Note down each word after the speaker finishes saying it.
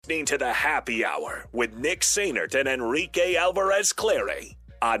Listening to the Happy Hour with Nick Sainert and Enrique Alvarez Clary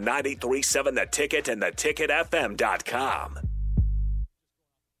on 93.7 The Ticket and theticketfm.com.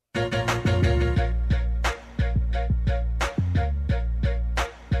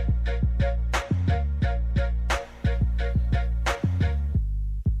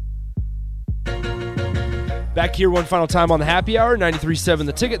 Back here one final time on the Happy Hour, 93.7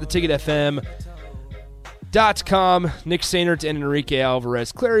 The Ticket, theticketfm.com. Nick Sainert and Enrique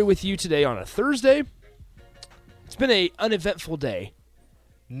Alvarez Clary with you today on a Thursday. It's been an uneventful day.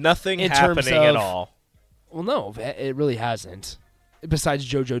 Nothing happening at all. Well, no, it really hasn't. Besides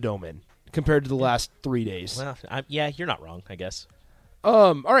JoJo Domann, compared to the last 3 days. Well, yeah, you're not wrong, I guess.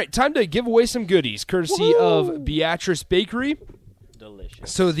 All right, time to give away some goodies, courtesy of Beatrice Bakery. Delicious.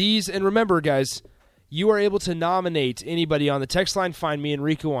 So these, and remember, guys, you are able to nominate anybody on the text line. Find me and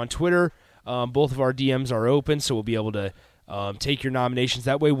Rico on Twitter. Both of our DMs are open, so we'll be able to take your nominations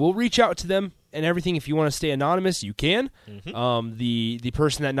that way. We'll reach out to them and everything. If you want to stay anonymous, you can. Mm-hmm. The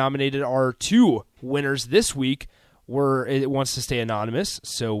person that nominated our two winners this week wants to stay anonymous,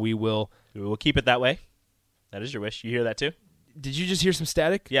 so we will keep it that way. That is your wish. You hear that too? Did you just hear some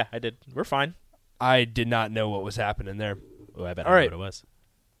static? Yeah, I did. We're fine. I did not know what was happening there. Oh, I bet I know what it was.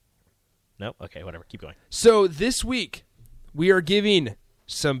 No? Okay, whatever. Keep going. So this week, we are giving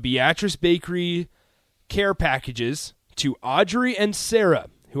some Beatrice Bakery care packages to Audrey and Sarah,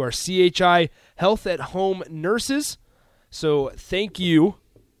 who are CHI Health at Home nurses. So thank you.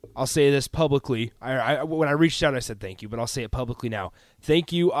 I'll say this publicly. When I reached out, I said thank you, but I'll say it publicly now.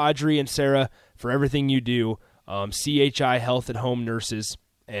 Thank you, Audrey and Sarah, for everything you do. CHI Health at Home nurses.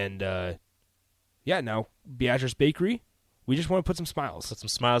 And, now, Beatrice Bakery, we just want to put some smiles. Put some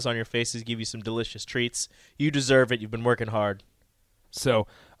smiles on your faces, give you some delicious treats. You deserve it. You've been working hard. So,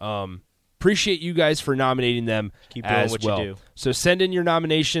 appreciate you guys for nominating them. Keep doing what you do. So send in your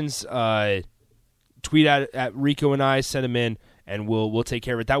nominations. Tweet at Rico and I. Send them in, and we'll take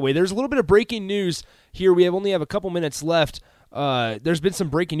care of it that way. There's a little bit of breaking news here. We only have a couple minutes left. There's been some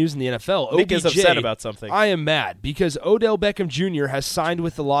breaking news in the NFL. Nick is upset about something. I am mad because Odell Beckham Jr. has signed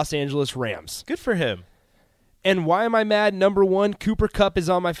with the Los Angeles Rams. Good for him. And why am I mad? Number one, Cooper Kupp is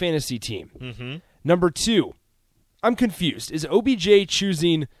on my fantasy team. Mm-hmm. Number two, I'm confused. Is OBJ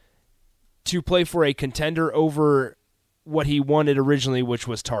choosing to play for a contender over what he wanted originally, which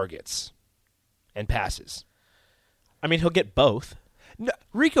was targets and passes? I mean, he'll get both. No,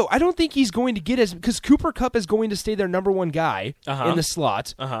 Rico, I don't think he's going to get because Cooper Kupp is going to stay their number one guy in the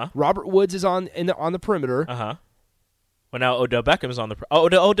slot. Robert Woods is on the perimeter. Well, now Odell Beckham is on the.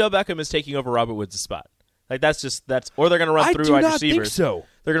 Odell Beckham is taking over Robert Woods' spot. Like that's or they're going to run through wide receivers. I do not think so.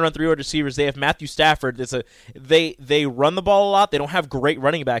 They're going to run through wide receivers. They have Matthew Stafford. They run the ball a lot. They don't have great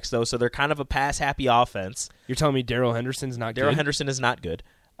running backs though, so they're kind of a pass happy offense. You're telling me Darrell Henderson's not good? Darrell Henderson is not good.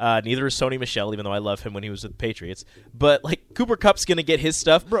 Neither is Sony Michel, even though I love him when he was with the Patriots. But Cooper Kupp's going to get his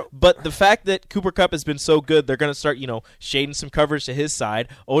stuff. Bro. But the fact that Cooper Kupp has been so good, they're going to start, shading some coverage to his side.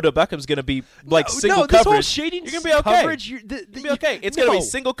 Odell Beckham's going to be single coverage. Whole shading you're going to be okay. Coverage, you're going to be okay. It's going to be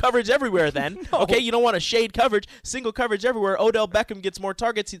single coverage everywhere then. Okay, you don't want to shade coverage. Single coverage everywhere. Odell Beckham gets more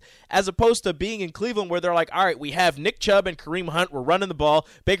targets as opposed to being in Cleveland where they're like, all right, we have Nick Chubb and Kareem Hunt. We're running the ball.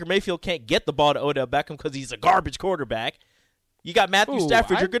 Baker Mayfield can't get the ball to Odell Beckham because he's a garbage quarterback. You got Matthew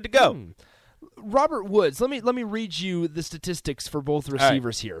Stafford. You're good to go. Robert Woods. Let me read you the statistics for both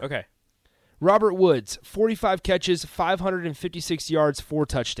receivers here. Okay. Robert Woods, 45 catches, 556 yards, 4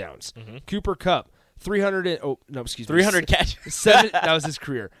 touchdowns. Mm-hmm. Cooper Kupp, 300 catches. That was his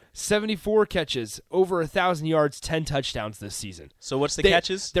career. 74 catches, over 1,000 yards, 10 touchdowns this season. So what's the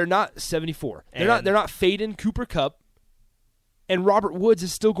catches? They're not 74. They're not fading Cooper Kupp, and Robert Woods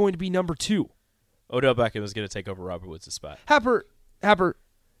is still going to be number 2. Odell Beckham is going to take over Robert Woods' spot. Happer,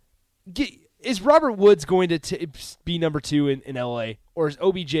 is Robert Woods going to be number 2 in L.A., or is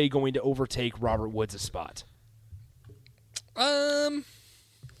OBJ going to overtake Robert Woods' spot? Because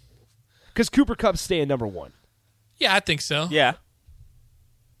Cooper Kupp's staying number 1. Yeah, I think so. Yeah.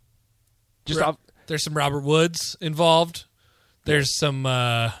 There's some Robert Woods involved. There's some...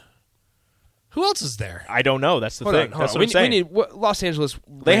 who else is there? I don't know. That's the thing. That's what I'm saying. We need Los Angeles.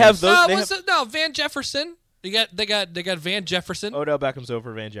 They have those. Van Jefferson. They got Van Jefferson. Odell Beckham's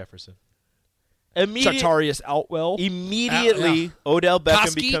over Van Jefferson. Chatarius Outwell. Immediately, Odell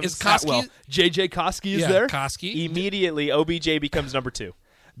Beckham becomes Atwell. J.J. Koski is there. Koski. Immediately, OBJ becomes number 2.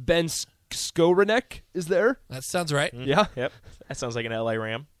 Ben Skowronek is there. That sounds right. Mm-hmm. Yeah. Yep. That sounds like an L.A.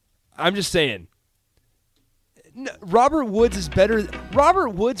 Ram. I'm just saying. Robert Woods is better.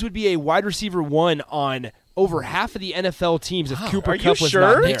 Robert Woods would be a wide receiver 1 on over half of the NFL teams if Cooper Kupp was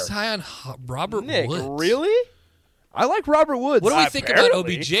not there. Nick's high on Robert Nick, Woods. Really? I like Robert Woods. What do we think about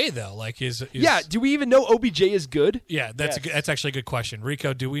Apparently. OBJ though? Like, is Yeah, do we even know OBJ is good? yeah? That's that's actually a good question.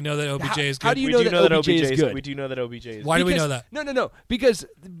 Rico, do we know that OBJ is good? How do you We know do that know OBJ is good? We do know that OBJ is Why do we Because- know that? No. Because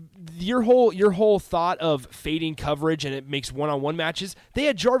your whole thought of fading coverage and it makes one-on-one matches. They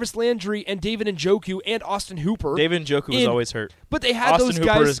had Jarvis Landry and David Njoku and Austin Hooper. David Njoku was in- always hurt. But they had Austin those Hooper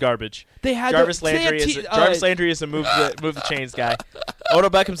guys. is garbage. They had Jarvis they had Landry Jarvis Landry is a move the chains guy. Odell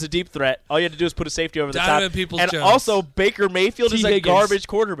Beckham's a deep threat. All you have to do is put a safety over the Donovan top. Peoples-Jones. And also Baker Mayfield T. is a Higgins. garbage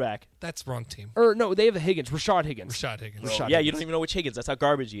quarterback. That's wrong team. Or no, they have the Higgins, Rashad Higgins. Rashad Higgins. Rashad Yeah, you Higgins. don't even know which Higgins. That's how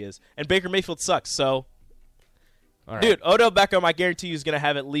garbage he is. And Baker Mayfield sucks. So, All right. dude, Odell Beckham, I guarantee you, is going to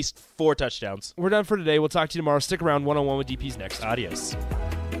have at least 4 touchdowns. We're done for today. We'll talk to you tomorrow. Stick around. One-on-one with DP's next. Adios.